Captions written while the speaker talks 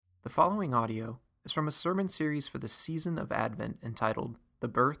The following audio is from a sermon series for the season of Advent entitled The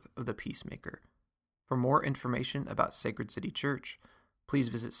Birth of the Peacemaker. For more information about Sacred City Church, please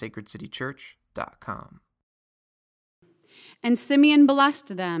visit sacredcitychurch.com. And Simeon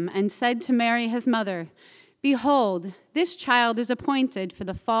blessed them and said to Mary his mother, "Behold, this child is appointed for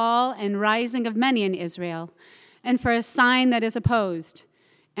the fall and rising of many in Israel, and for a sign that is opposed,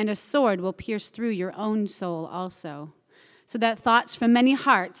 and a sword will pierce through your own soul also, so that thoughts from many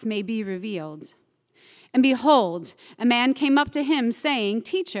hearts may be revealed. And behold, a man came up to him, saying,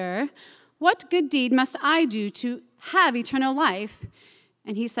 'Teacher, what good deed must I do to have eternal life?'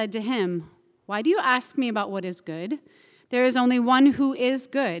 And he said to him, 'Why do you ask me about what is good? There is only one who is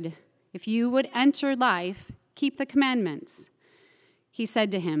good. If you would enter life, keep the commandments.' He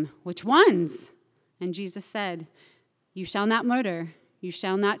said to him, 'Which ones?' And Jesus said, 'You shall not murder. You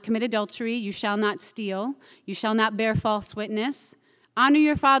shall not commit adultery. You shall not steal. You shall not bear false witness. Honor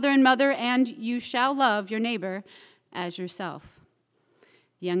your father and mother, and you shall love your neighbor as yourself.'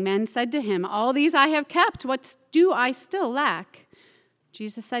 The young man said to him, 'All these I have kept. What do I still lack?'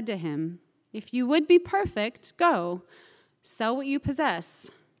 Jesus said to him, 'If you would be perfect, go, sell what you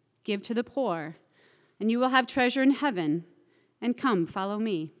possess, give to the poor, and you will have treasure in heaven, and come, follow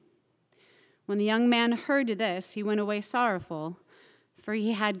me.' When the young man heard this, he went away sorrowful, for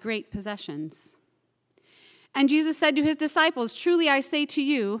he had great possessions. And Jesus said to his disciples, 'Truly I say to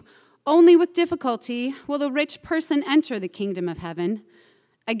you, only with difficulty will a rich person enter the kingdom of heaven.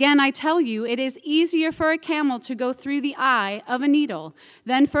 Again, I tell you, it is easier for a camel to go through the eye of a needle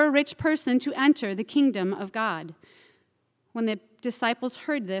than for a rich person to enter the kingdom of God.' When the disciples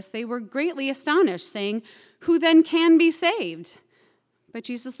heard this, they were greatly astonished, saying, 'Who then can be saved?' But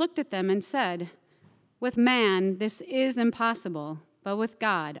Jesus looked at them and said, 'With man this is impossible, but with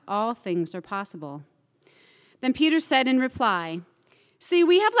God all things are possible.' Then Peter said in reply, 'See,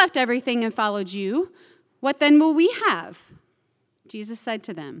 we have left everything and followed you. What then will we have?' Jesus said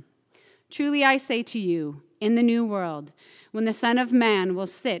to them, 'Truly I say to you, in the new world, when the Son of Man will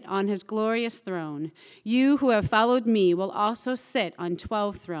sit on his glorious throne, you who have followed me will also sit on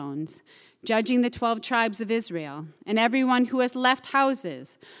 12 thrones, judging the 12 tribes of Israel. And everyone who has left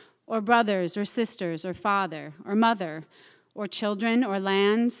houses, or brothers, or sisters, or father, or mother, or children, or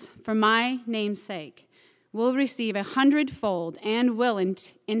lands, for my name's sake, will receive 100-fold and will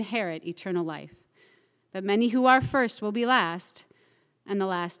inherit eternal life. But many who are first will be last, and the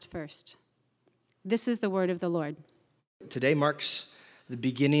last first.' This is the word of the Lord." Today marks the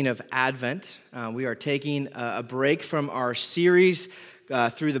beginning of Advent. We are taking a break from our series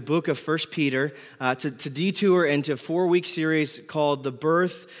through the book of 1 Peter to detour into a 4-week series called The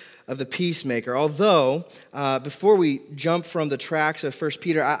Birth of the Peacemaker. Although, before we jump from the tracks of 1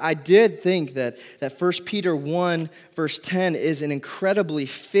 Peter, I did think that 1 Peter 1, verse 10 is an incredibly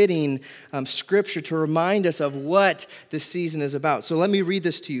fitting scripture to remind us of what this season is about. So let me read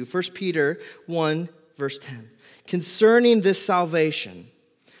this to you. 1 Peter 1, verse 10. "Concerning this salvation,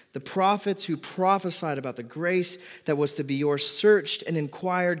 the prophets who prophesied about the grace that was to be yours searched and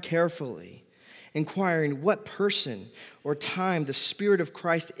inquired carefully, inquiring what person or time the Spirit of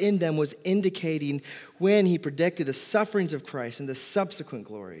Christ in them was indicating when he predicted the sufferings of Christ and the subsequent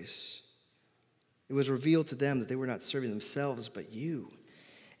glories. It was revealed to them that they were not serving themselves but you,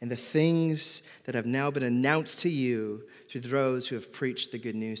 and the things that have now been announced to you through those who have preached the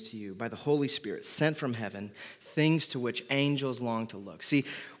good news to you by the Holy Spirit sent from heaven, things to which angels long to look." See,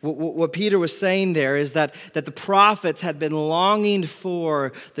 what Peter was saying there is that the prophets had been longing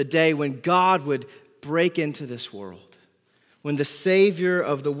for the day when God would break into this world, when the Savior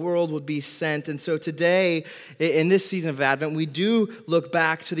of the world would be sent. And so today, in this season of Advent, we do look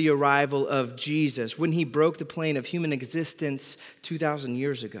back to the arrival of Jesus, when he broke the plane of human existence 2,000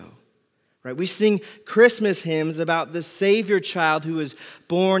 years ago. Right? We sing Christmas hymns about the Savior child who was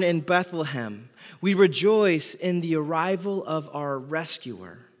born in Bethlehem. We rejoice in the arrival of our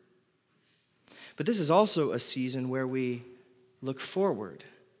rescuer. But this is also a season where we look forward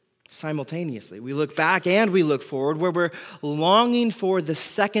simultaneously. We look back and we look forward, where we're longing for the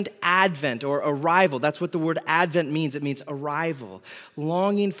second advent or arrival. That's what the word advent means. It means arrival.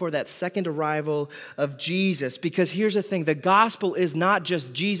 Longing for that second arrival of Jesus. Because here's the thing, the gospel is not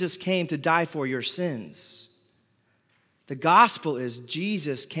just Jesus came to die for your sins. The gospel is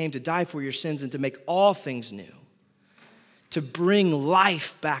Jesus came to die for your sins and to make all things new, to bring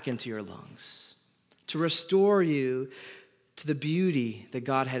life back into your lungs, to restore you to the beauty that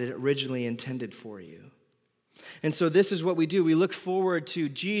God had originally intended for you. And so this is what we do. We look forward to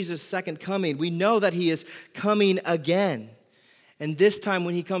Jesus' second coming. We know that he is coming again. And this time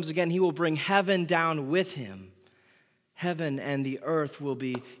when he comes again, he will bring heaven down with him. heaven and the earth will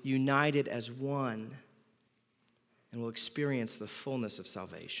be united as one, and we'll experience the fullness of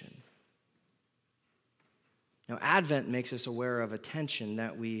salvation. Now, Advent makes us aware of a tension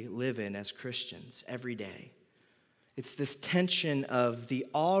that we live in as Christians every day. It's this tension of the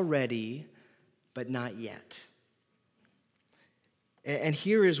already, but not yet. And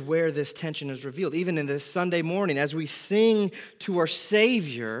here is where this tension is revealed. Even in this Sunday morning, as we sing to our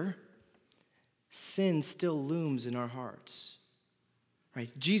Savior, sin still looms in our hearts. Right?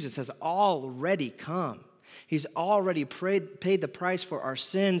 Jesus has already come. He's already paid the price for our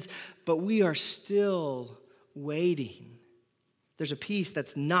sins, but we are still waiting. There's a peace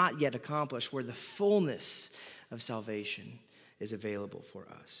that's not yet accomplished where the fullness of salvation is available for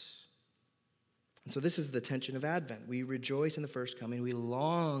us. And so this is the tension of Advent. We rejoice in the first coming. We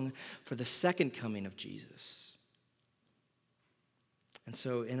long for the second coming of Jesus. And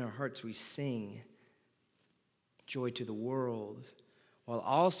so in our hearts we sing joy to the world while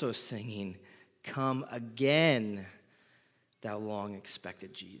also singing, "Come again, thou long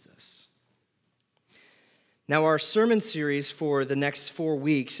expected Jesus." Now, our sermon series for the next 4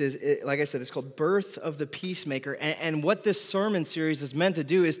 weeks is, like I said, it's called Birth of the Peacemaker. And what this sermon series is meant to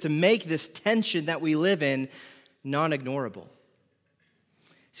do is to make this tension that we live in non-ignorable.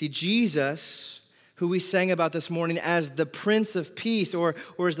 See, Jesus, who we sang about this morning as the Prince of Peace, or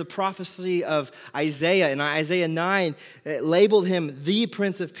as the prophecy of Isaiah in Isaiah 9 labeled him the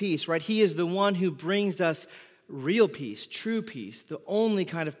Prince of Peace, right? He is the one who brings us real peace, true peace, the only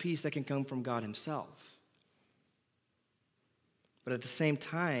kind of peace that can come from God himself. But at the same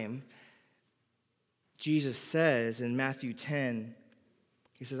time, Jesus says in Matthew 10,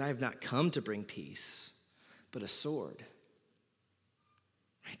 he says, "I have not come to bring peace, but a sword."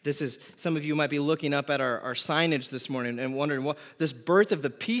 This is, some of you might be looking up at our signage this morning and wondering, what this birth of the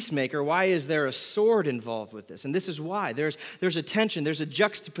peacemaker, why is there a sword involved with this? And this is why. There's a tension, there's a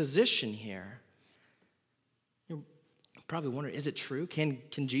juxtaposition here. You're probably wondering, is it true? Can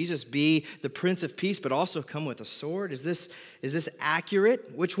Jesus be the Prince of Peace but also come with a sword? Is this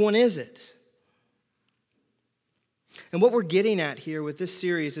accurate? Which one is it? And what we're getting at here with this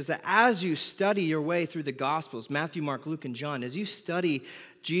series is that as you study your way through the Gospels, Matthew, Mark, Luke, and John, as you study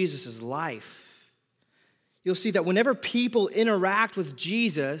Jesus' life, you'll see that whenever people interact with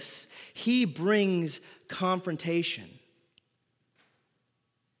Jesus, he brings confrontation.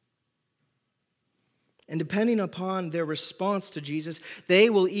 And depending upon their response to Jesus, they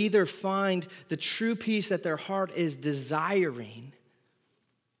will either find the true peace that their heart is desiring,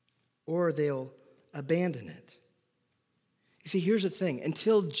 or they'll abandon it. You see, here's the thing.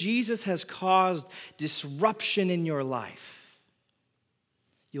 Until Jesus has caused disruption in your life,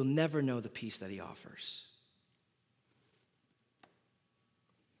 you'll never know the peace that he offers.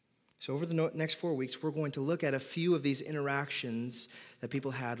 So over the next 4 weeks, we're going to look at a few of these interactions that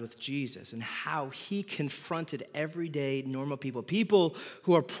people had with Jesus and how he confronted everyday normal people, people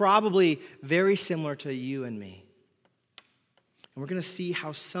who are probably very similar to you and me. And we're going to see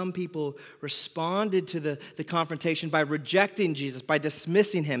how some people responded to the confrontation by rejecting Jesus, by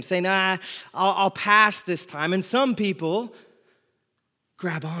dismissing him, saying, I'll pass this time. And some people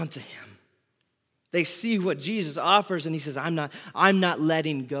grab onto him. They see what Jesus offers, and he says, I'm not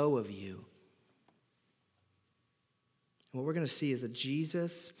letting go of you. And what we're going to see is that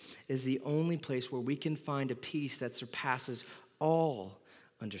Jesus is the only place where we can find a peace that surpasses all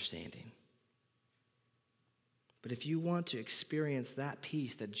understanding. But if you want to experience that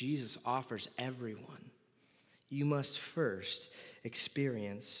peace that Jesus offers everyone, you must first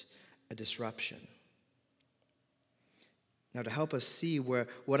experience a disruption. Now, to help us see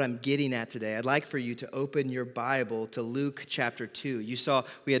what I'm getting at today, I'd like for you to open your Bible to Luke chapter 2. You saw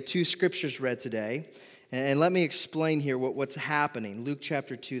we had 2 scriptures read today. And let me explain here what's happening. Luke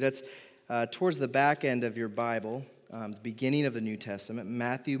chapter 2, that's towards the back end of your Bible, the beginning of the New Testament.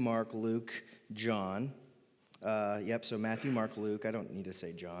 Matthew, Mark, Luke, John. So Matthew, Mark, Luke. I don't need to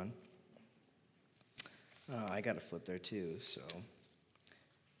say John. I got to flip there too. So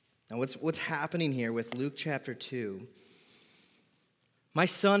now what's happening here with Luke chapter 2? My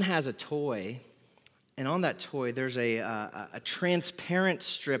son has a toy, and on that toy there's a transparent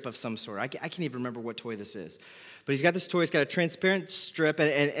strip of some sort. I can't even remember what toy this is. But he's got this toy, it's got a transparent strip,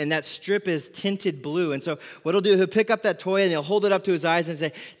 and that strip is tinted blue. And so what he'll do, he'll pick up that toy and he'll hold it up to his eyes and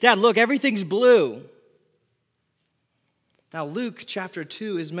say, "Dad, look, everything's blue." Now, Luke chapter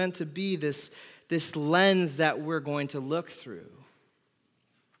 2 is meant to be this lens that we're going to look through.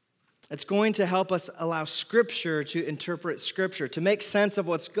 It's going to help us allow Scripture to interpret Scripture, to make sense of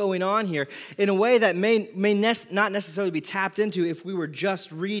what's going on here in a way that may not necessarily be tapped into if we were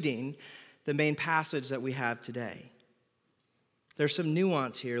just reading the main passage that we have today. There's some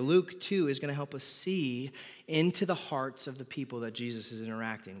nuance here. Luke 2 is going to help us see into the hearts of the people that Jesus is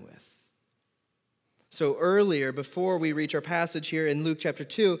interacting with. So earlier, before we reach our passage here in Luke chapter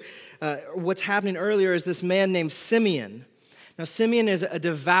 2, what's happening earlier is this man named Simeon. Now, Simeon is a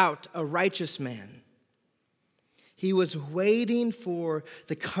devout, a righteous man. He was waiting for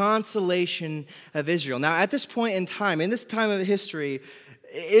the consolation of Israel. Now, at this point in time, in this time of history,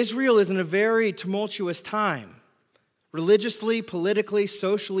 Israel is in a very tumultuous time. Religiously, politically,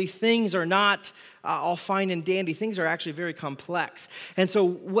 socially, things are not all fine and dandy. Things are actually very complex. And so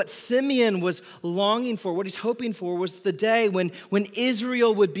what Simeon was longing for, what he's hoping for, was the day when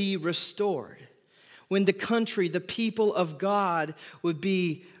Israel would be restored, when the country, the people of God would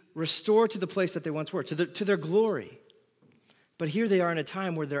be restored to the place that they once were, to their glory. But here they are in a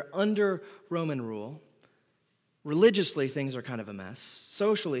time where they're under Roman rule. Religiously, things are kind of a mess.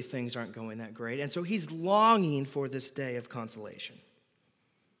 Socially, things aren't going that great. And so he's longing for this day of consolation.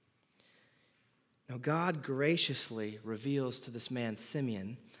 Now, God graciously reveals to this man,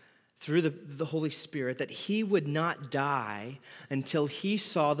 Simeon, through the Holy Spirit, that he would not die until he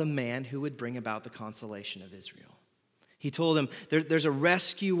saw the man who would bring about the consolation of Israel. He told him, there's a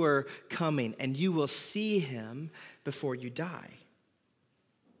rescuer coming, and you will see him before you die.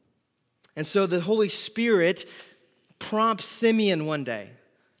 And so the Holy Spirit prompts Simeon one day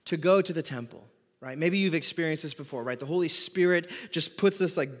to go to the temple, right? Maybe you've experienced this before, right? The Holy Spirit just puts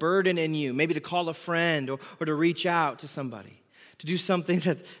this like burden in you, maybe to call a friend or to reach out to somebody, to do something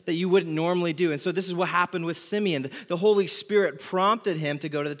that you wouldn't normally do. And so this is what happened with Simeon. The Holy Spirit prompted him to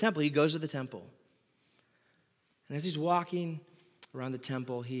go to the temple. He goes to the temple. And as he's walking around the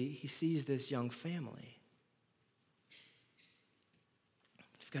temple, he sees this young family.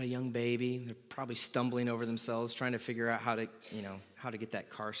 Got a young baby. They're probably stumbling over themselves, trying to figure out how to get that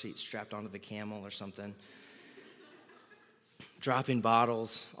car seat strapped onto the camel or something. Dropping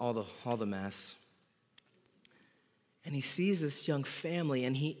bottles, all the mess. And he sees this young family,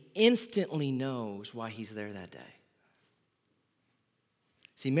 and he instantly knows why he's there that day.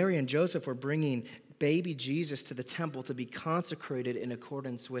 See, Mary and Joseph were bringing baby Jesus to the temple to be consecrated in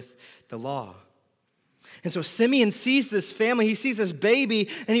accordance with the law. And so Simeon sees this family, he sees this baby,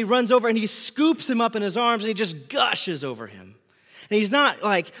 and he runs over and he scoops him up in his arms and he just gushes over him. And he's not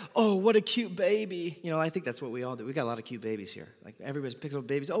like, oh, what a cute baby. I think that's what we all do. We got a lot of cute babies here. Like everybody picks up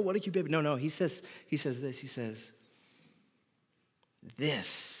babies. Oh, what a cute baby. No, he says this. He says,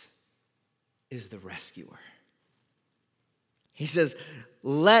 this is the rescuer. He says,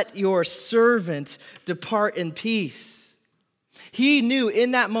 let your servant depart in peace. He knew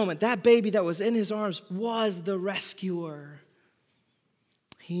in that moment, that baby that was in his arms was the rescuer.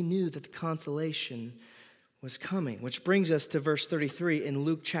 He knew that the consolation was coming, which brings us to verse 33 in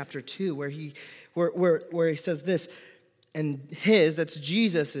Luke chapter 2, where he says this, and that's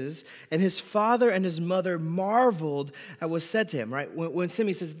Jesus's, and his father and his mother marveled at what was said to him, right? When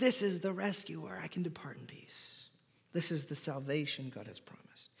Simeon says, this is the rescuer, I can depart in peace. This is the salvation God has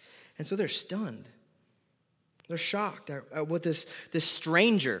promised. And so they're stunned. They're shocked at what this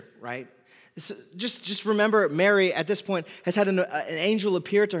stranger, right? Just remember, Mary at this point has had an angel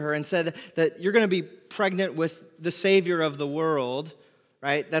appear to her and said that you're going to be pregnant with the Savior of the world,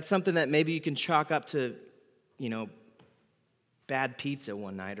 right? That's something that maybe you can chalk up to, bad pizza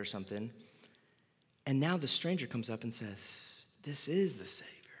one night or something. And now the stranger comes up and says, this is the Savior.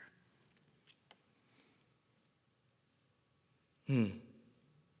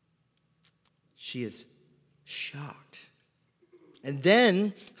 She is shocked. And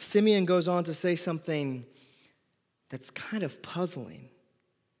then Simeon goes on to say something that's kind of puzzling.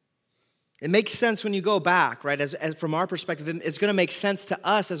 It makes sense when you go back, right? As from our perspective, it's going to make sense to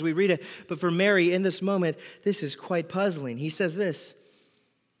us as we read it. But for Mary, in this moment, this is quite puzzling. He says this,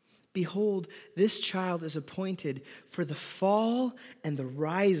 behold, this child is appointed for the fall and the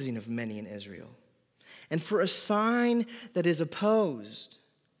rising of many in Israel, and for a sign that is opposed.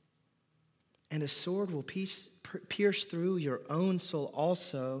 And a sword will pierce through your own soul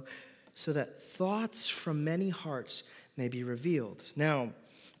also, so that thoughts from many hearts may be revealed. Now,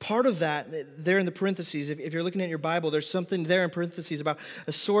 part of that, there in the parentheses, if you're looking at your Bible, there's something there in parentheses about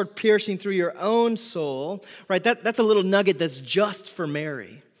a sword piercing through your own soul, right? That's a little nugget that's just for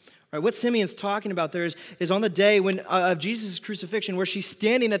Mary. Right, what Simeon's talking about there is on the day of Jesus' crucifixion, where she's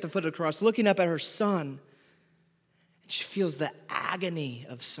standing at the foot of the cross, looking up at her son, and she feels the agony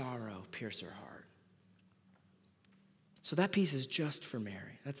of sorrow pierce her heart. So that piece is just for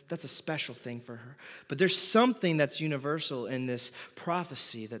Mary. That's a special thing for her. But there's something that's universal in this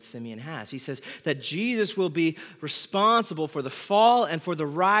prophecy that Simeon has. He says that Jesus will be responsible for the fall and for the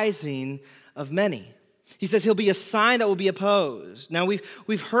rising of many. He says he'll be a sign that will be opposed. Now,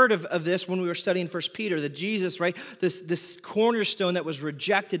 we've heard of this when we were studying 1 Peter, that Jesus, right, this cornerstone that was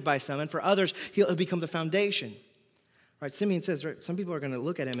rejected by some, and for others, he'll become the foundation. Right, Simeon says, right, some people are going to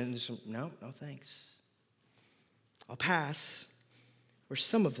look at him and just, no thanks. I'll pass. Or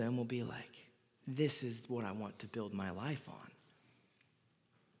some of them will be like, this is what I want to build my life on.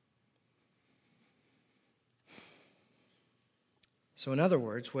 So in other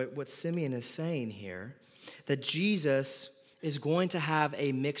words, what Simeon is saying here, that Jesus is going to have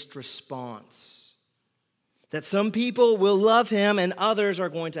a mixed response. That some people will love him and others are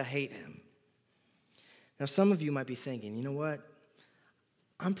going to hate him. Now, some of you might be thinking, you know what?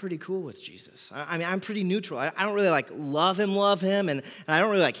 I'm pretty cool with Jesus. I mean, I'm pretty neutral. I don't really love him, and I don't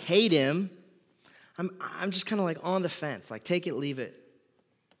really hate him. I'm just kind of on the fence, take it, leave it.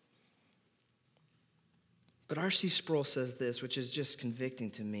 But R.C. Sproul says this, which is just convicting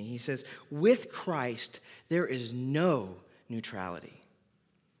to me. He says, with Christ, there is no neutrality.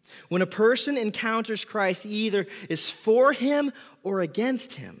 When a person encounters Christ, he either is for him or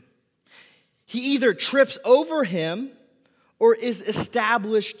against him. He either trips over him or is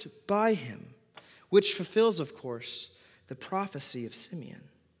established by him, which fulfills, of course, the prophecy of Simeon.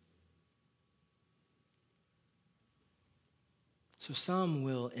 So some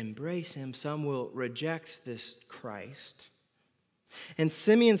will embrace him, some will reject this Christ. And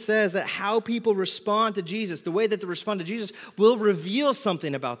Simeon says that how people respond to Jesus, the way that they respond to Jesus, will reveal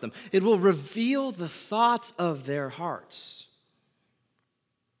something about them. It will reveal the thoughts of their hearts.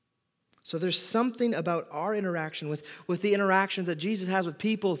 So there's something about our interaction with the interactions that Jesus has with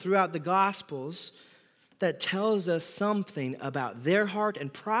people throughout the Gospels that tells us something about their heart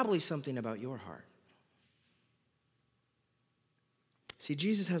and probably something about your heart. See,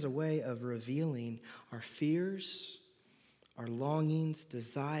 Jesus has a way of revealing our fears, our longings,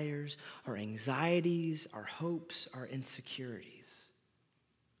 desires, our anxieties, our hopes, our insecurities.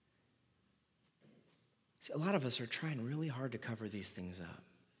 See, a lot of us are trying really hard to cover these things up.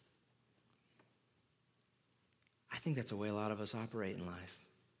 I think that's the way a lot of us operate in life.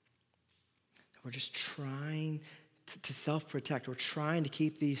 We're just trying to self-protect. We're trying to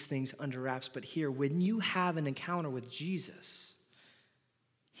keep these things under wraps. But here, when you have an encounter with Jesus,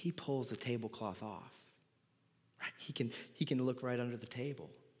 he pulls the tablecloth off. Right? He can look right under the table.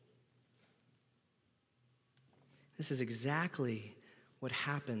 This is exactly what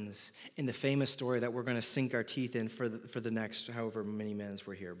happens in the famous story that we're going to sink our teeth in for the next however many minutes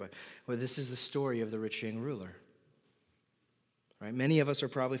we're here. But this is the story of the rich young ruler. Right? Many of us are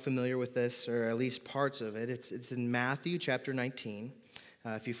probably familiar with this, or at least parts of it. It's in Matthew chapter 19.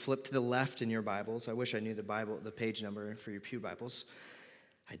 If you flip to the left in your Bibles, I wish I knew the page number for your pew Bibles.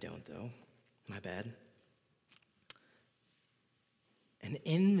 I don't, though. My bad. And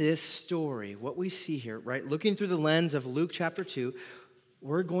in this story, what we see here, right, looking through the lens of Luke chapter 2,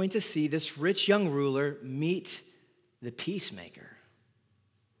 we're going to see this rich young ruler meet the peacemaker.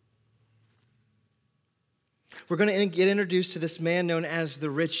 We're going to get introduced to this man known as the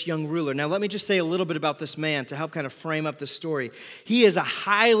rich young ruler. Now, let me just say a little bit about this man to help kind of frame up the story. He is a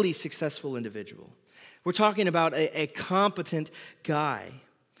highly successful individual. We're talking about a competent guy.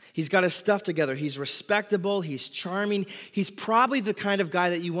 He's got his stuff together. He's respectable. He's charming. He's probably the kind of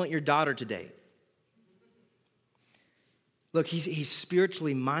guy that you want your daughter to date. Look, he's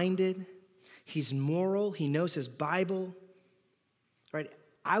spiritually minded. He's moral. He knows his Bible. Right?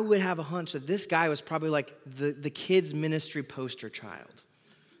 I would have a hunch that this guy was probably like the kids' ministry poster child.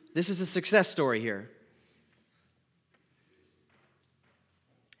 This is a success story here.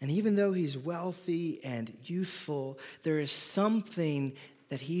 And even though he's wealthy and youthful, there is something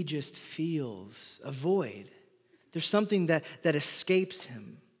that he just feels a void. There's something that escapes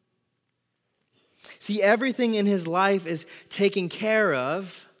him. See, everything in his life is taken care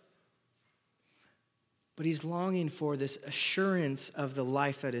of, but he's longing for this assurance of the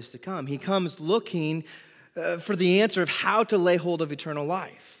life that is to come. He comes looking for the answer of how to lay hold of eternal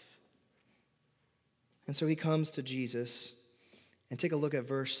life. And so he comes to Jesus. And take a look at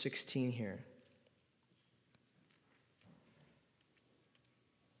verse 16 here.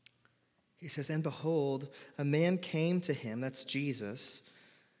 He says, "And behold, a man came to him," that's Jesus,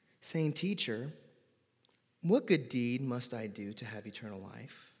 saying, "Teacher, what good deed must I do to have eternal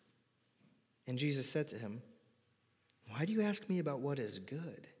life?" And Jesus said to him, "Why do you ask me about what is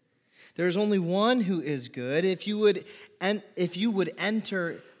good? There is only one who is good. If you would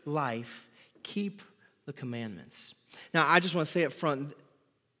enter life, keep the commandments." Now, I just want to say up front,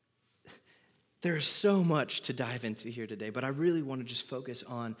 There's so much to dive into here today, but I really want to just focus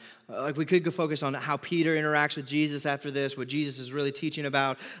on, we could go focus on how Peter interacts with Jesus after this, what Jesus is really teaching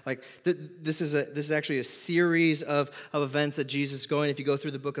about. This is actually a series of events that Jesus is going, if you go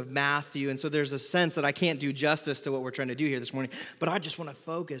through the book of Matthew, and so there's a sense that I can't do justice to what we're trying to do here this morning, but I just want to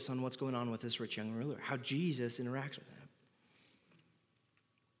focus on what's going on with this rich young ruler, how Jesus interacts with him.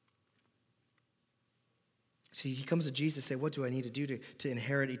 See, he comes to Jesus and say, what do I need to do to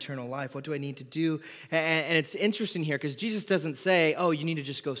inherit eternal life? What do I need to do? And it's interesting here because Jesus doesn't say, oh, you need to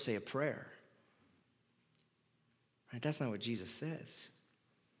just go say a prayer. Right? That's not what Jesus says.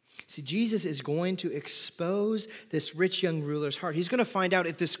 See, Jesus is going to expose this rich young ruler's heart. He's going to find out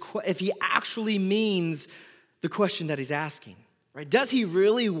if he actually means the question that he's asking. Right? Does he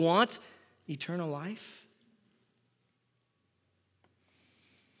really want eternal life?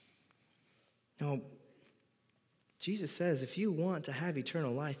 No. Jesus says, if you want to have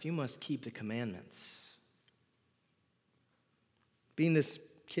eternal life, you must keep the commandments. Being this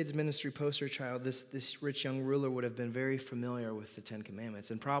kids' ministry poster child, this rich young ruler would have been very familiar with the Ten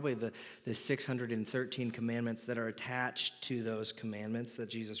Commandments and probably the 613 commandments that are attached to those commandments that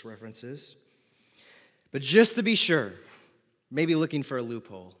Jesus references. But just to be sure, maybe looking for a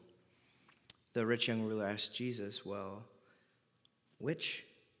loophole, the rich young ruler asked Jesus, well, which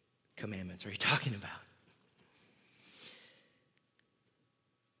commandments are you talking about?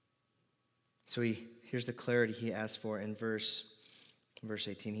 So here's the clarity he asks for in verse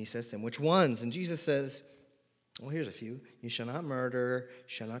 18. He says to him, which ones? And Jesus says, well, here's a few. You shall not murder,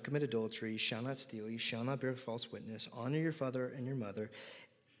 shall not commit adultery, shall not steal, you shall not bear false witness, honor your father and your mother,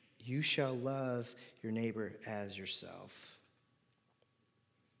 you shall love your neighbor as yourself.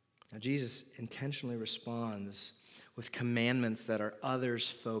 Now, Jesus intentionally responds with commandments that are others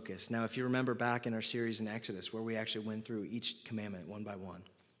focused. Now, if you remember back in our series in Exodus, where we actually went through each commandment one by one,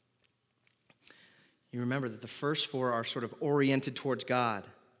 you remember that the first four are sort of oriented towards God,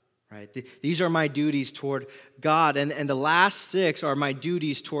 right? These are my duties toward God, and the last six are my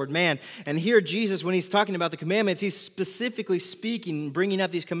duties toward man. And here Jesus, when he's talking about the commandments, he's specifically speaking, bringing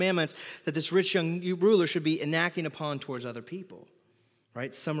up these commandments that this rich young ruler should be enacting upon towards other people,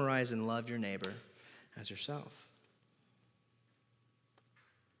 right? Summarize and love your neighbor as yourself.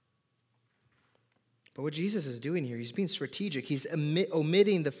 But what Jesus is doing here, he's being strategic. He's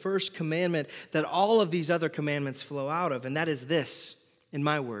omitting the first commandment that all of these other commandments flow out of, and that is this, in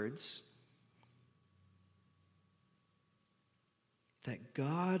my words, that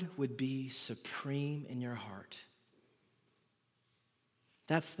God would be supreme in your heart.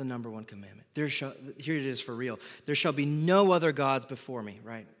 That's the number one commandment. Here it is for real. There shall be no other gods before me,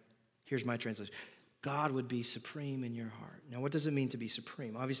 right? Here's my translation. God would be supreme in your heart. Now, what does it mean to be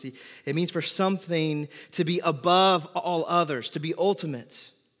supreme? Obviously, it means for something to be above all others, to be ultimate.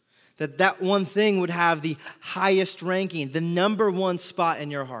 That one thing would have the highest ranking, the number one spot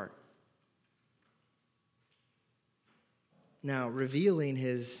in your heart. Now, revealing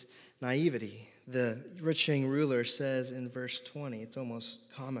his naivety, the rich young ruler says in verse 20, it's almost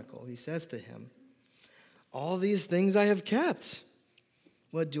comical. He says to him, all these things I have kept.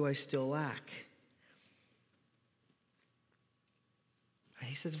 What do I still lack?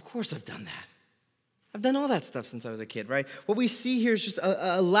 He says, of course I've done that. I've done all that stuff since I was a kid, right? What we see here is just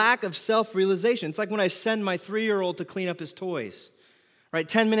a lack of self-realization. It's like when I send my 3-year-old to clean up his toys, right?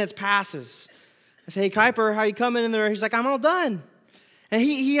 10 minutes passes. I say, hey, Kuiper, how you coming in there? He's like, I'm all done. And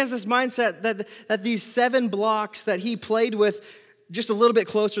he has this mindset that these 7 blocks that he played with just a little bit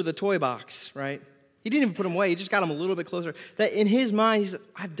closer to the toy box, right? He didn't even put them away. He just got them a little bit closer. That in his mind, he's like,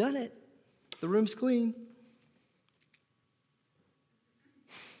 I've done it. The room's clean.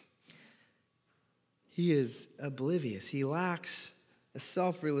 He is oblivious. He lacks a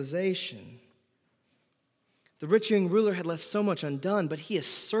self-realization. The rich young ruler had left so much undone, but he is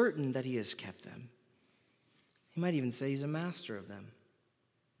certain that he has kept them. He might even say he's a master of them.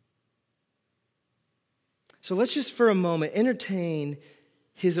 So let's just for a moment entertain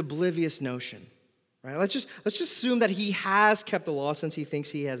his oblivious notion. Right? Let's just assume that he has kept the law since he thinks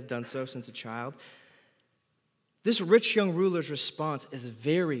he has done so since a child. This rich young ruler's response is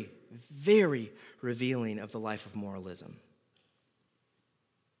very, very revealing of the life of moralism.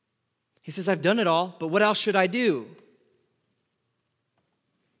 He says, I've done it all, but what else should I do?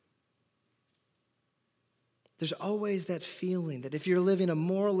 There's always that feeling that if you're living a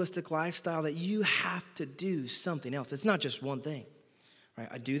moralistic lifestyle that you have to do something else. It's not just one thing. Right?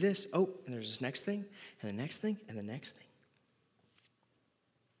 I do this, and there's this next thing, and the next thing, and the next thing.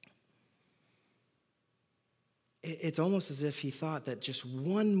 It's almost as if he thought that just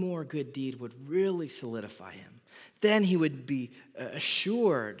one more good deed would really solidify him. Then he would be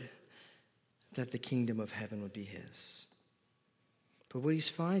assured that the kingdom of heaven would be his. But what he's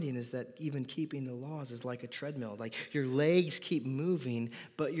finding is that even keeping the laws is like a treadmill. Like your legs keep moving,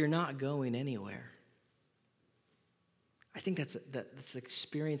 but you're not going anywhere. I think that's an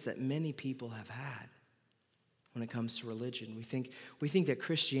experience that many people have had when it comes to religion. We think that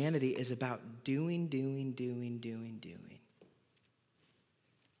Christianity is about doing.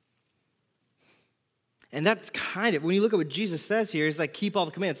 And that's kind of, when you look at what Jesus says here, he's like, keep all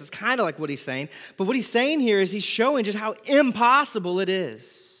the commandments. It's kind of like what he's saying. But what he's saying here is he's showing just how impossible it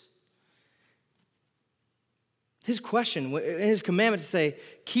is. His question, his commandment to say,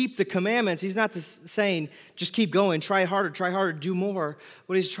 keep the commandments, he's not just saying, just keep going, try harder, do more.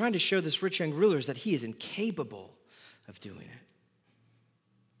 What he's trying to show this rich young ruler is that he is incapable of doing it.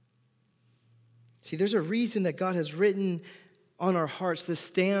 See, there's a reason that God has written on our hearts this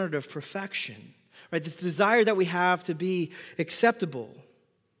standard of perfection. Right, this desire that we have to be acceptable.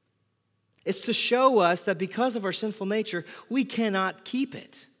 It's to show us that because of our sinful nature, we cannot keep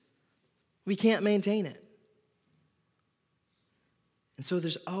it. We can't maintain it. And so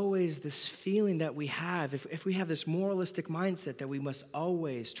there's always this feeling that we have, if we have this moralistic mindset, that we must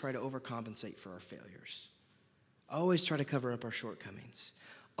always try to overcompensate for our failures. Always try to cover up our shortcomings.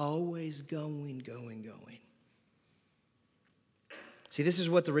 Always going. See, this is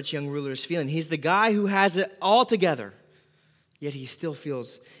what the rich young ruler is feeling. He's the guy who has it all together, yet he still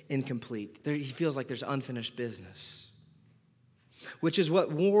feels incomplete. He feels like there's unfinished business, which is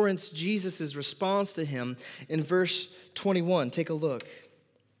what warrants Jesus' response to him in verse 21. Take a look.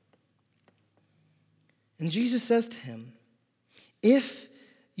 And Jesus says to him, if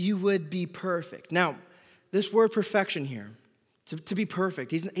you would be perfect. Now, this word perfection here, to be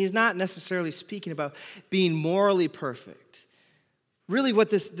perfect, he's not necessarily speaking about being morally perfect. Really what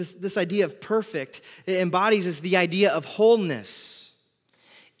this idea of perfect embodies is the idea of wholeness.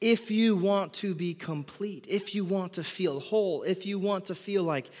 If you want to be complete, if you want to feel whole, if you want to feel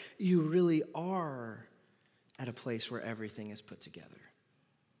like you really are at a place where everything is put together.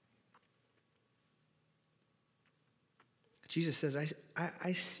 Jesus says,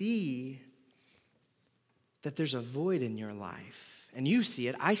 I see that there's a void in your life. And you see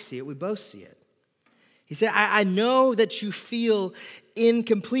it, I see it, we both see it. He said, I know that you feel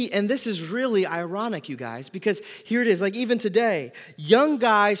incomplete. And this is really ironic, you guys, because here it is, like even today, young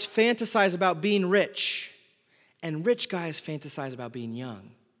guys fantasize about being rich, and rich guys fantasize about being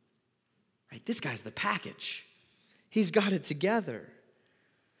young. Right? This guy's the package. He's got it together,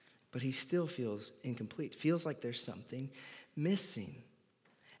 but he still feels incomplete, feels like there's something missing.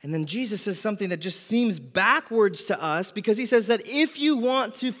 And then Jesus says something that just seems backwards to us, because he says that if you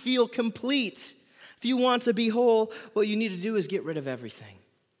want to feel complete, if you want to be whole, what you need to do is get rid of everything.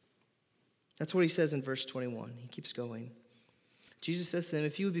 That's what he says in verse 21. He keeps going. Jesus says to them,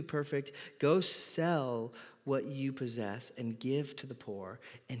 if you would be perfect, go sell what you possess and give to the poor,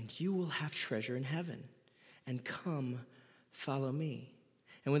 and you will have treasure in heaven. And come, follow me.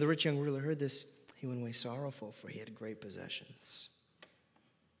 And when the rich young ruler heard this, he went away sorrowful, for he had great possessions.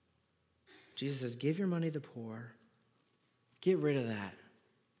 Jesus says, give your money to the poor. Get rid of that.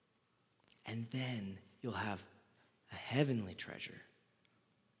 And then you'll have a heavenly treasure.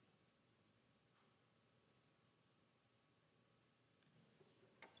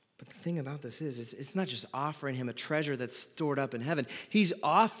 But the thing about this is it's not just offering him a treasure that's stored up in heaven. He's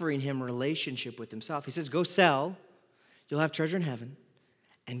offering him a relationship with himself. He says, go sell, you'll have treasure in heaven,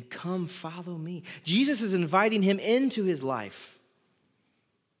 and come follow me. Jesus is inviting him into his life.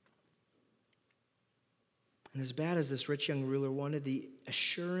 And as bad as this rich young ruler wanted the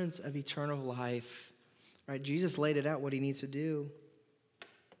assurance of eternal life, right? Jesus laid it out what he needs to do.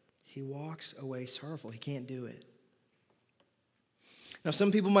 He walks away sorrowful. He can't do it. Now,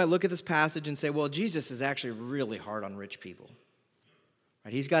 some people might look at this passage and say, well, Jesus is actually really hard on rich people.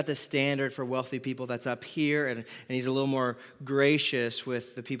 Right? He's got this standard for wealthy people that's up here, and he's a little more gracious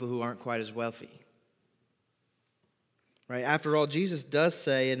with the people who aren't quite as wealthy. Right? After all, Jesus does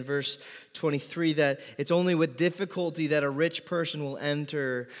say in verse 23 that it's only with difficulty that a rich person will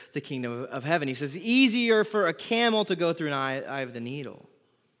enter the kingdom of heaven. He says, easier for a camel to go through an eye of the needle.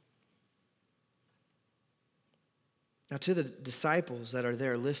 Now, to the disciples that are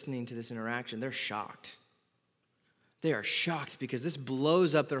there listening to this interaction, they're shocked. They are shocked because this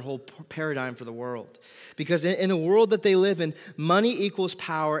blows up their whole paradigm for the world. Because in the world that they live in, money equals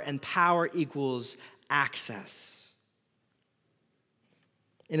power and power equals access.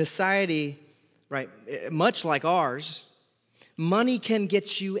 In a society, right, much like ours, money can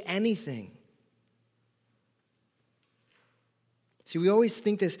get you anything. See, we always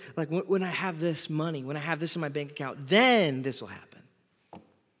think this, like when I have this money, when I have this in my bank account, then this will happen.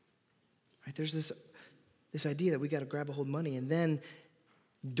 Right? there's this idea that we got to grab a hold of money, and then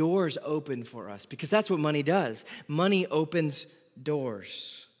doors open for us, because that's what money does. Money opens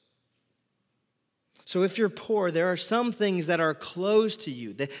doors. So if you're poor, there are some things that are closed to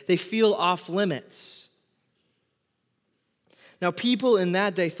you. They feel off limits. Now, people in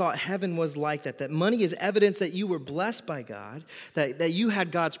that day thought heaven was like that money is evidence that you were blessed by God, that you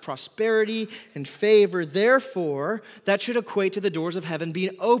had God's prosperity and favor. Therefore, that should equate to the doors of heaven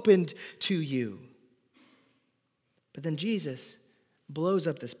being opened to you. But then Jesus blows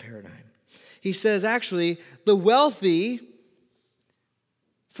up this paradigm. He says, actually, for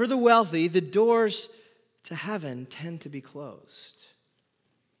the wealthy, the doors to heaven tend to be closed.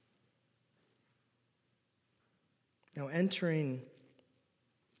 Now, entering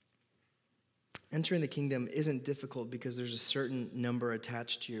the kingdom isn't difficult because there's a certain number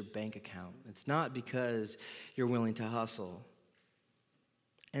attached to your bank account. It's not because you're willing to hustle.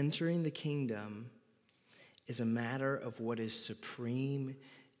 Entering the kingdom is a matter of what is supreme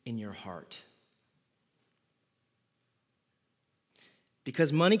in your heart.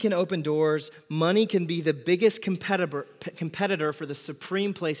 Because money can open doors, money can be the biggest competitor for the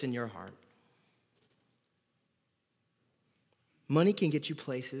supreme place in your heart. Money can get you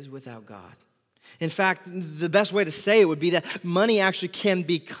places without God. In fact, the best way to say it would be that money actually can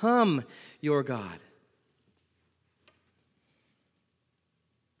become your God.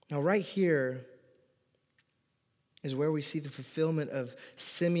 Now, right here is where we see the fulfillment of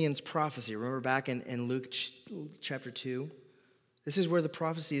Simeon's prophecy. Remember back in Luke chapter 2? This is where the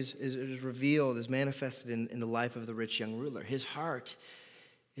prophecy is revealed, is manifested in the life of the rich young ruler. His heart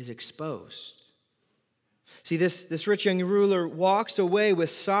is exposed. See, this rich young ruler walks away with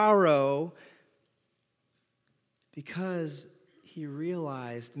sorrow because he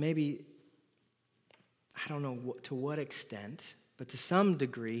realized, maybe, I don't know to what extent, but to some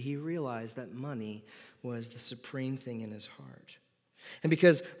degree, he realized that money was the supreme thing in his heart. And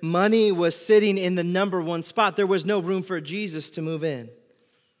because money was sitting in the number one spot, there was no room for Jesus to move in.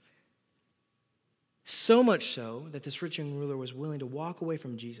 So much so that this rich young ruler was willing to walk away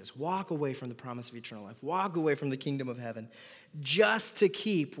from Jesus, walk away from the promise of eternal life, walk away from the kingdom of heaven, just to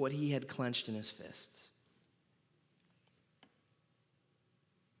keep what he had clenched in his fists.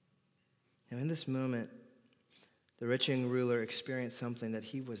 Now, in this moment, the rich young ruler experienced something that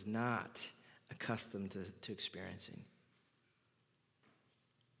he was not accustomed to experiencing.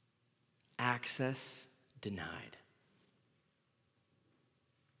 Access denied.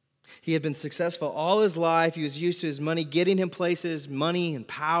 He had been successful all his life. He was used to his money getting him places, money and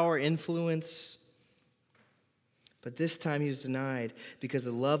power, influence. But this time he was denied because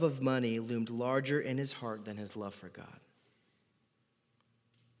the love of money loomed larger in his heart than his love for God.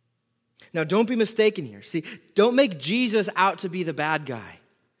 Now, don't be mistaken here. See, don't make Jesus out to be the bad guy.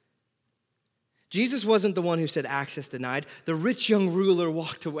 Jesus wasn't the one who said access denied. The rich young ruler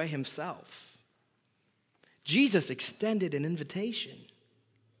walked away himself. Jesus extended an invitation.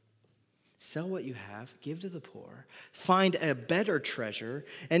 Sell what you have, give to the poor, find a better treasure,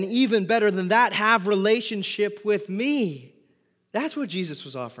 and even better than that, have relationship with me. That's what Jesus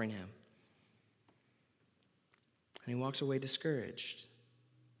was offering him. And he walks away discouraged.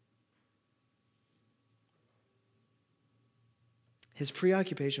 His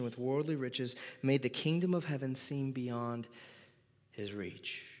preoccupation with worldly riches made the kingdom of heaven seem beyond his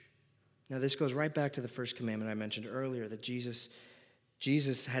reach. Now, this goes right back to the first commandment I mentioned earlier that Jesus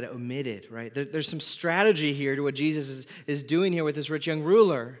had omitted, right? There's some strategy here to what Jesus is doing here with this rich young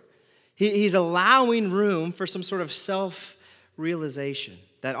ruler. He's allowing room for some sort of self-realization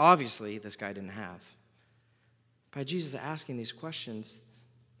that obviously this guy didn't have. By Jesus asking these questions,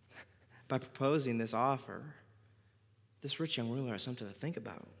 by proposing this offer, this rich young ruler has something to think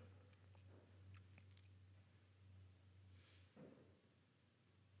about.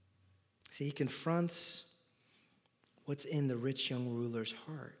 See, he confronts what's in the rich young ruler's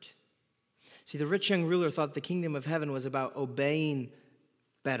heart. See, the rich young ruler thought the kingdom of heaven was about obeying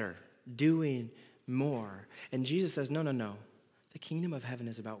better, doing more. And Jesus says, no. The kingdom of heaven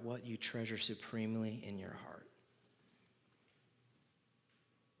is about what you treasure supremely in your heart.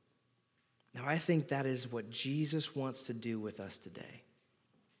 Now, I think that is what Jesus wants to do with us today.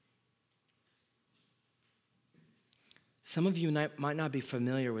 Some of you might not be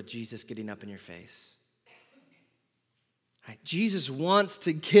familiar with Jesus getting up in your face. Right? Jesus wants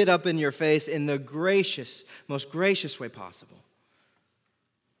to get up in your face in the most gracious way possible.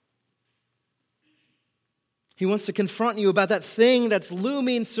 He wants to confront you about that thing that's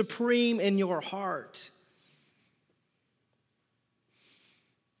looming supreme in your heart.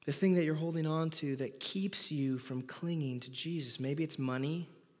 The thing that you're holding on to that keeps you from clinging to Jesus. Maybe it's money.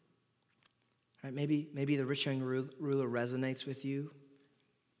 Right? Maybe the rich young ruler resonates with you.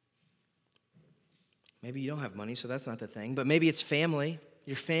 Maybe you don't have money, so that's not the thing. But maybe it's family,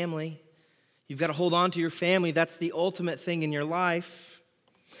 your family. You've got to hold on to your family. That's the ultimate thing in your life.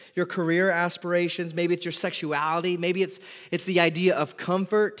 Your career aspirations, maybe it's your sexuality. Maybe it's the idea of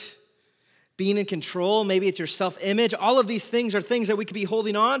comfort, being in control. Maybe it's your self-image. All of these things are things that we could be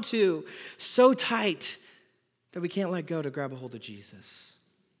holding on to so tight that we can't let go to grab a hold of Jesus.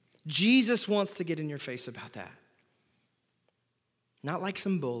 Jesus wants to get in your face about that. Not like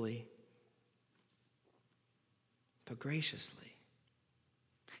some bully, but graciously.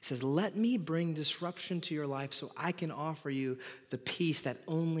 He says, let me bring disruption to your life so I can offer you the peace that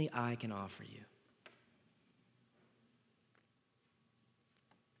only I can offer you.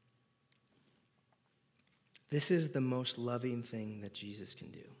 This is the most loving thing that Jesus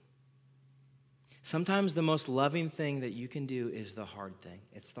can do. Sometimes the most loving thing that you can do is the hard thing.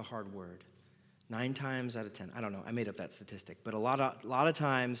 It's the hard word. 9 times out of 10. I don't know. I made up that statistic. But a lot of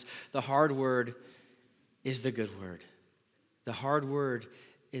times, the hard word is the good word. The hard word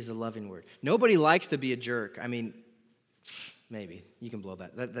is a loving word. Nobody likes to be a jerk. I mean, maybe. You can blow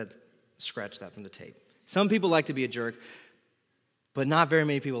that. Scratch that from the tape. Some people like to be a jerk, but not very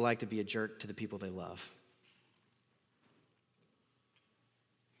many people like to be a jerk to the people they love.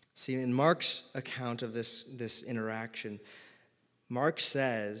 See, in Mark's account of this interaction, Mark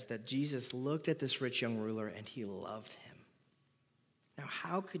says that Jesus looked at this rich young ruler and he loved him. Now,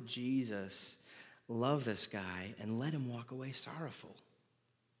 how could Jesus love this guy and let him walk away sorrowful?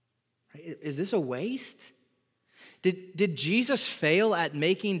 Right? Is this a waste? Did Jesus fail at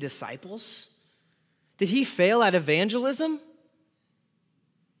making disciples? Did he fail at evangelism?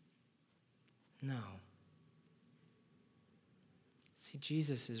 No. See,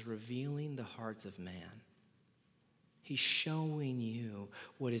 Jesus is revealing the hearts of man. He's showing you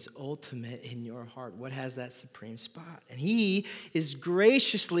what is ultimate in your heart, what has that supreme spot. And he is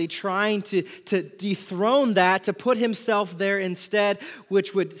graciously trying to dethrone that, to put himself there instead,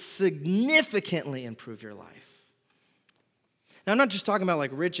 which would significantly improve your life. Now, I'm not just talking about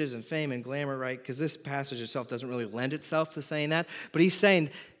like riches and fame and glamour, right? Because this passage itself doesn't really lend itself to saying that. But he's saying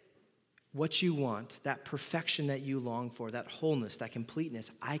what you want, that perfection that you long for, that wholeness, that completeness,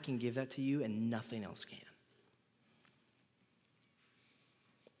 I can give that to you and nothing else can.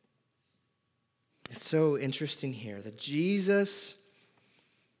 It's so interesting here that Jesus,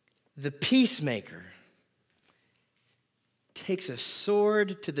 the peacemaker, takes a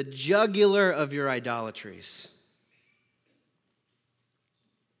sword to the jugular of your idolatries.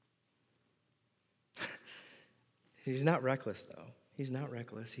 He's not reckless, though. He's not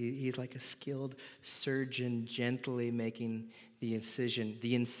reckless. He's like a skilled surgeon, gently making the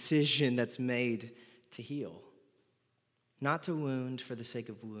incision that's made to heal, not to wound for the sake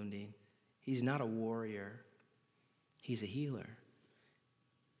of wounding. He's not a warrior. He's a healer.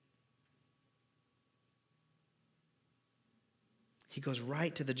 He goes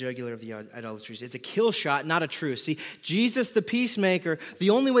right to the jugular of the idolatries. It's a kill shot, not a truce. See, Jesus the peacemaker, the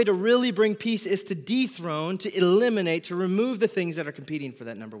only way to really bring peace is to dethrone, to eliminate, to remove the things that are competing for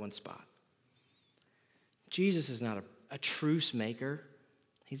that number one spot. Jesus is not a truce maker.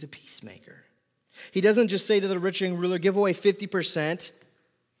 He's a peacemaker. He doesn't just say to the rich young ruler, give away 50%.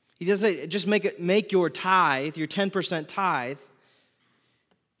 He doesn't say, just make your tithe, your 10% tithe.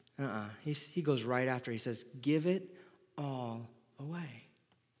 He goes right after. He says, give it all away.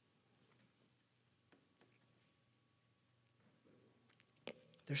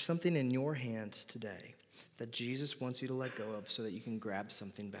 There's something in your hands today that Jesus wants you to let go of so that you can grab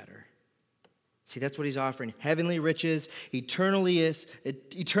something better. See, that's what he's offering. Heavenly riches,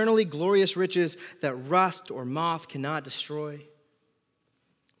 eternally glorious riches that rust or moth cannot destroy.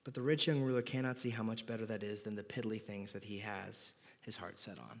 But the rich young ruler cannot see how much better that is than the piddly things that he has his heart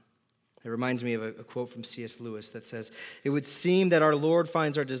set on. It reminds me of a quote from C.S. Lewis that says, "It would seem that our Lord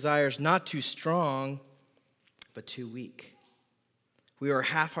finds our desires not too strong, but too weak. We are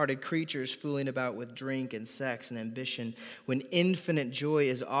half-hearted creatures fooling about with drink and sex and ambition when infinite joy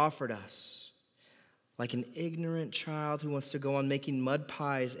is offered us. Like an ignorant child who wants to go on making mud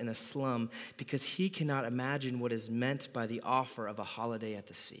pies in a slum because he cannot imagine what is meant by the offer of a holiday at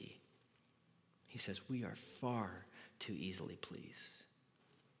the sea." He says, we are far too easily pleased.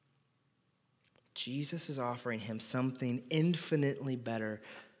 Jesus is offering him something infinitely better,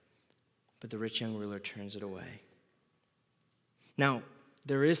 but the rich young ruler turns it away. Now,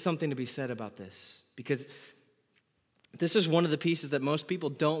 there is something to be said about this, because this is one of the pieces that most people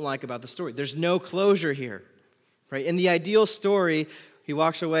don't like about the story. There's no closure here, right? In the ideal story, he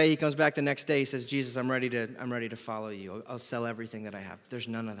walks away, he comes back the next day, he says, Jesus, I'm ready to follow you. I'll sell everything that I have. There's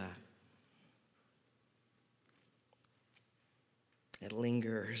none of that. It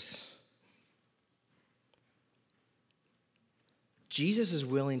lingers. Jesus is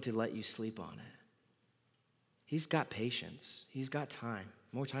willing to let you sleep on it. He's got patience. He's got time,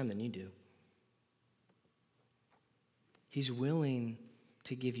 more time than you do. He's willing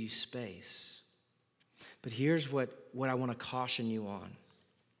to give you space. But here's what I want to caution you on.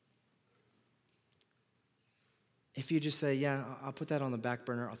 If you just say, yeah, I'll put that on the back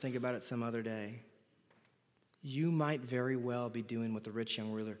burner, I'll think about it some other day, you might very well be doing what the rich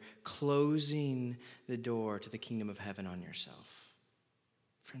young ruler, closing the door to the kingdom of heaven on yourself.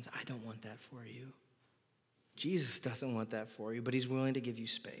 Friends, I don't want that for you. Jesus doesn't want that for you, but he's willing to give you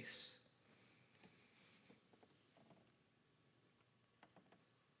space.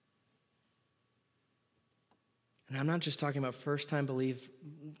 And I'm not just talking about first-time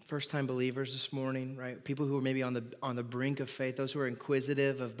believers this morning, right? People who are maybe on the brink of faith, those who are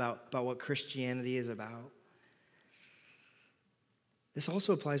inquisitive about what Christianity is about. This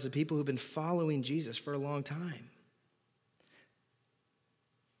also applies to people who've been following Jesus for a long time.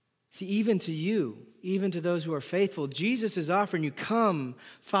 See, even to you, even to those who are faithful, Jesus is offering you, come,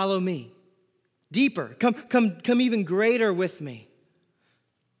 follow me. Deeper, come even greater with me.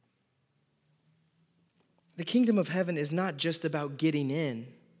 The kingdom of heaven is not just about getting in.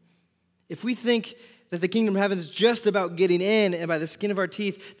 If we think that the kingdom of heaven is just about getting in and by the skin of our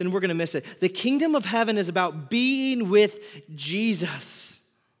teeth, then we're going to miss it. The kingdom of heaven is about being with Jesus.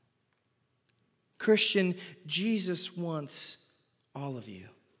 Christian, Jesus wants all of you.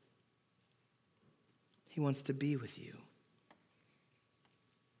 He wants to be with you.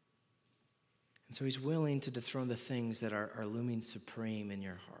 And so he's willing to dethrone the things that are looming supreme in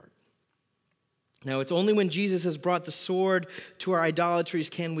your heart. Now, it's only when Jesus has brought the sword to our idolatries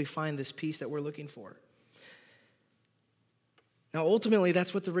can we find this peace that we're looking for. Now, ultimately,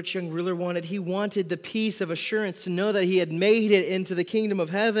 that's what the rich young ruler wanted. He wanted the peace of assurance to know that he had made it into the kingdom of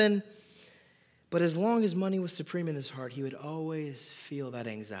heaven. But as long as money was supreme in his heart, he would always feel that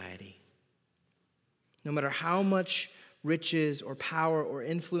anxiety. No matter how much riches or power or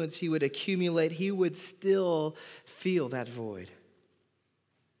influence he would accumulate, he would still feel that void.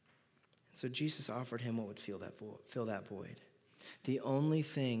 So Jesus offered him what would fill that void. The only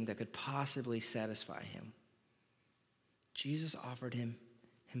thing that could possibly satisfy him. Jesus offered him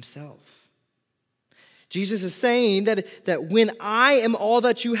himself. Jesus is saying that when I am all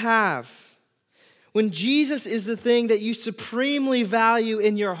that you have, when Jesus is the thing that you supremely value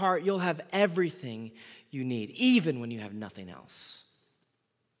in your heart, you'll have everything you need, even when you have nothing else.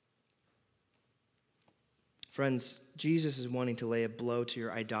 Friends, Jesus is wanting to lay a blow to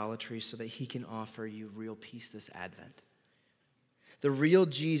your idolatry so that he can offer you real peace this Advent. The real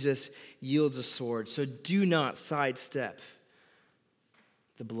Jesus yields a sword, so do not sidestep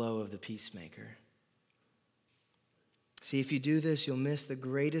the blow of the peacemaker. See, if you do this, you'll miss the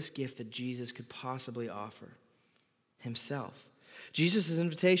greatest gift that Jesus could possibly offer, himself. Jesus'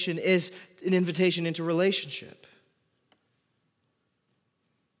 invitation is an invitation into relationship.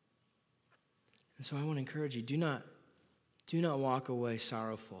 And so I want to encourage you, do not walk away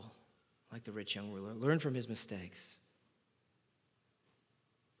sorrowful like the rich young ruler. Learn from his mistakes.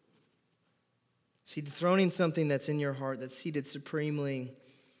 See, dethroning something that's in your heart, that's seated supremely,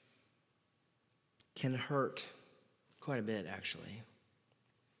 can hurt quite a bit, actually.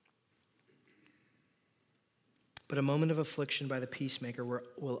 But a moment of affliction by the peacemaker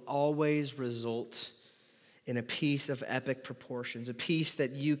will always result in a peace of epic proportions, a peace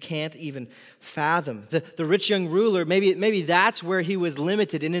that you can't even fathom. The rich young ruler, maybe that's where he was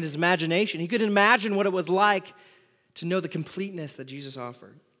limited in his imagination. He couldn't imagine what it was like to know the completeness that Jesus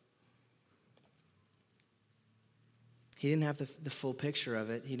offered. He didn't have the full picture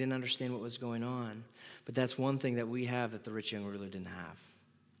of it. He didn't understand what was going on. But that's one thing that we have that the rich young ruler didn't have.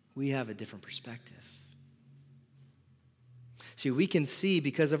 We have a different perspective. See, we can see,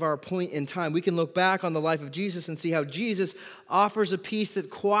 because of our point in time, we can look back on the life of Jesus and see how Jesus offers a peace that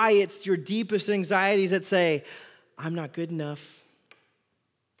quiets your deepest anxieties that say, I'm not good enough.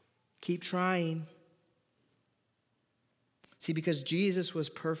 Keep trying. See, because Jesus was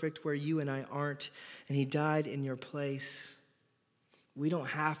perfect where you and I aren't, and he died in your place, we don't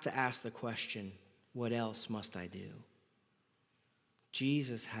have to ask the question, what else must I do?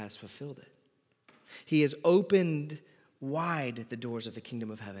 Jesus has fulfilled it. He has opened wide the doors of the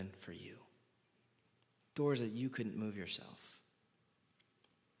kingdom of heaven for you. Doors that you couldn't move yourself.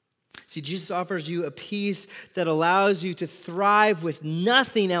 See, Jesus offers you a peace that allows you to thrive with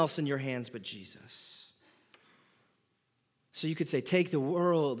nothing else in your hands but Jesus. So you could say, take the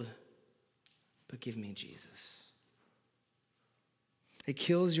world, but give me Jesus. It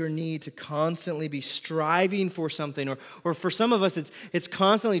kills your need to constantly be striving for something, or for some of us, it's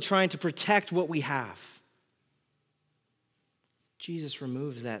constantly trying to protect what we have. Jesus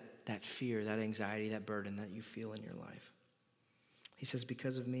removes that fear, that anxiety, that burden that you feel in your life. He says,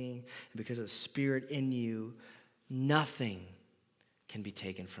 because of me and because of the Spirit in you, nothing can be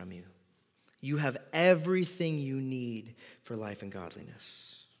taken from you. You have everything you need for life and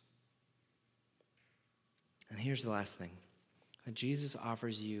godliness. And here's the last thing. That Jesus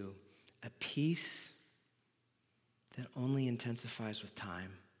offers you a peace that only intensifies with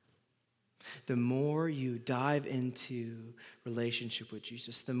time. The more you dive into relationship with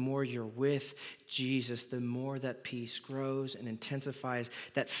Jesus, the more you're with Jesus, the more that peace grows and intensifies.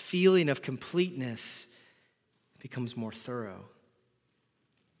 That feeling of completeness becomes more thorough.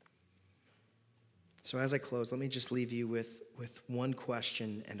 So as I close, let me just leave you with one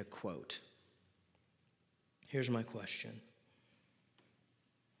question and a quote. Here's my question.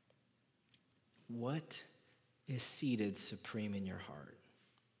 What is seated supreme in your heart?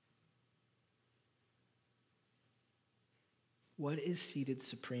 What is seated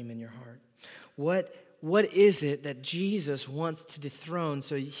supreme in your heart? What is it that Jesus wants to dethrone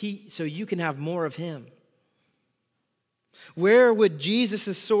so you can have more of him? Where would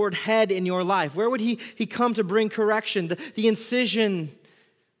Jesus' sword head in your life? Where would he come to bring correction, the incision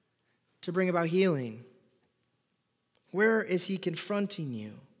to bring about healing? Where is he confronting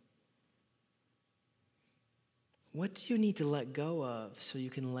you? What do you need to let go of so you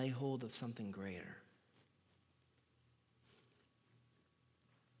can lay hold of something greater?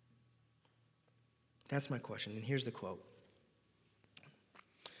 That's my question, and here's the quote.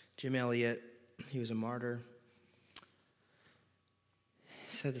 Jim Elliot, he was a martyr,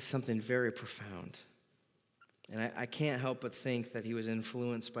 said something very profound. And I can't help but think that he was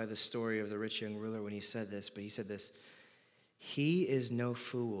influenced by the story of the rich young ruler when he said this, but he said this, "He is no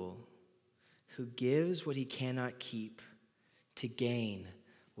fool who gives what he cannot keep to gain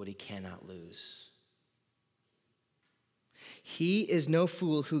what he cannot lose." He is no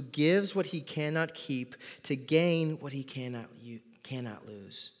fool who gives what he cannot keep to gain what he cannot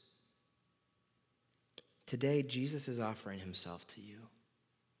lose. Today, Jesus is offering himself to you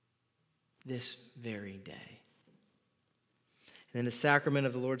this very day. And in the sacrament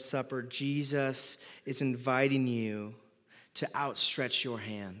of the Lord's Supper, Jesus is inviting you to outstretch your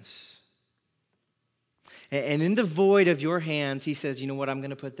hands. And in the void of your hands, he says, you know what I'm going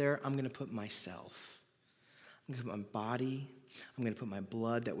to put there? I'm going to put myself. I'm going to put my body. I'm going to put my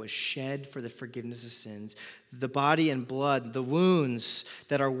blood that was shed for the forgiveness of sins. The body and blood, the wounds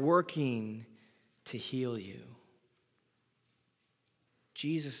that are working to heal you.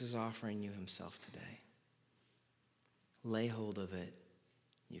 Jesus is offering you himself today. Lay hold of it.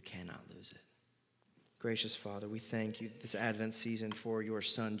 You cannot lose it. Gracious Father, we thank you this Advent season for your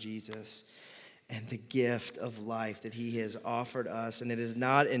Son, Jesus, and the gift of life that he has offered us. And it is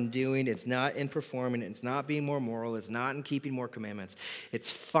not in doing, it's not in performing, it's not being more moral, it's not in keeping more commandments. It's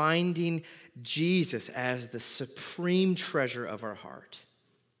finding Jesus as the supreme treasure of our heart.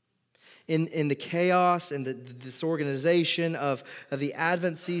 In the chaos and the disorganization of the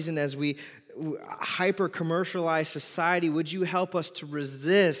Advent season, as we hyper-commercialized society, would you help us to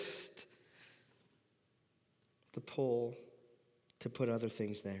resist the pull to put other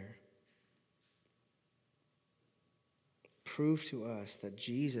things there? Prove to us that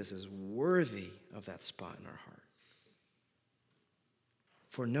Jesus is worthy of that spot in our heart.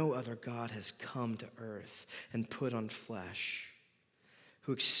 For no other God has come to earth and put on flesh,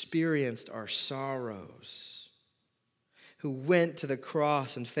 who experienced our sorrows, who went to the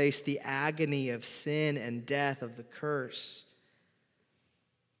cross and faced the agony of sin and death, of the curse,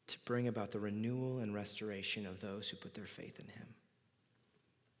 to bring about the renewal and restoration of those who put their faith in him.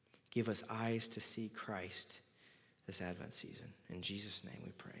 Give us eyes to see Christ this Advent season. In Jesus' name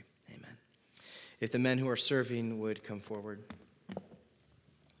we pray. Amen. If the men who are serving would come forward.